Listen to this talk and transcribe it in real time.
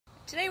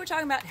Today we're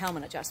talking about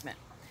helmet adjustment.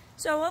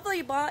 So hopefully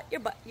you bought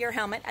your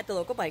helmet at the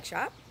local bike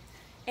shop,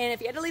 and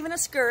if you had to leave in a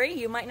scurry,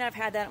 you might not have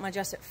had that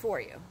adjust it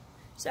for you.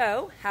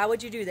 So how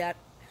would you do that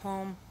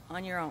home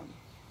on your own?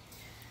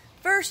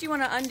 First, you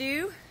want to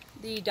undo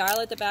the dial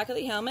at the back of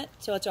the helmet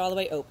so it's all the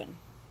way open.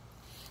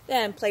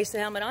 Then place the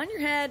helmet on your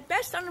head,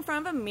 best on in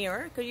front of a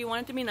mirror because you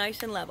want it to be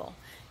nice and level.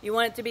 You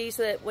want it to be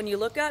so that when you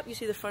look up, you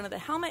see the front of the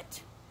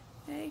helmet.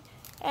 Okay?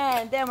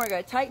 And then we're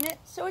going to tighten it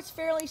so it's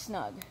fairly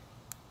snug.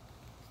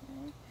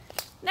 Okay?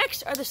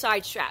 Next are the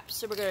side straps.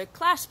 So we're going to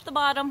clasp the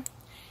bottom,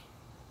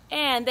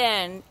 and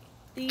then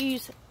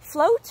these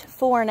float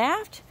fore and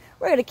aft.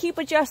 We're going to keep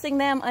adjusting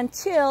them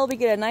until we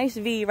get a nice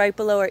V right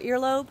below our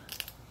earlobe.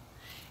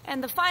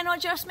 And the final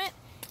adjustment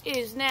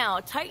is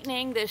now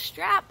tightening this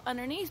strap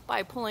underneath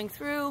by pulling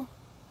through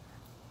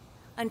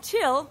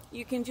until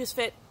you can just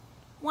fit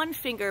one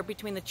finger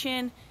between the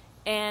chin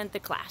and the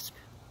clasp.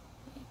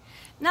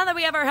 Now that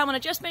we have our helmet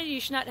adjustment, you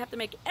should not have to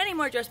make any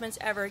more adjustments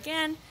ever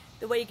again.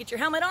 The way you get your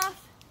helmet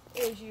off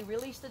is you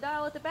release the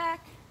dial at the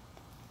back,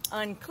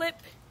 unclip,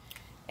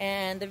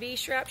 and the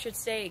V-strap should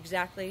stay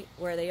exactly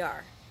where they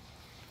are.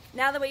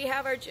 Now that we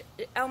have our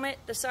helmet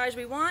the size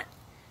we want,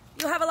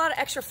 you'll have a lot of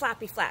extra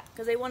flappy flap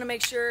because they want to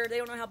make sure, they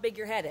don't know how big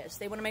your head is.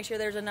 They want to make sure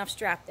there's enough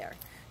strap there.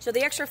 So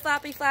the extra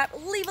flappy flap,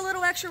 leave a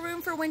little extra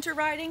room for winter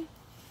riding.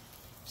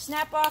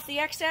 Snap off the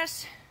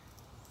excess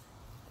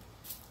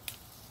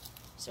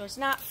so it's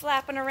not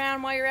flapping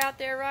around while you're out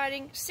there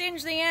riding.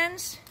 Singe the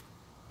ends,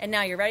 and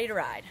now you're ready to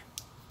ride.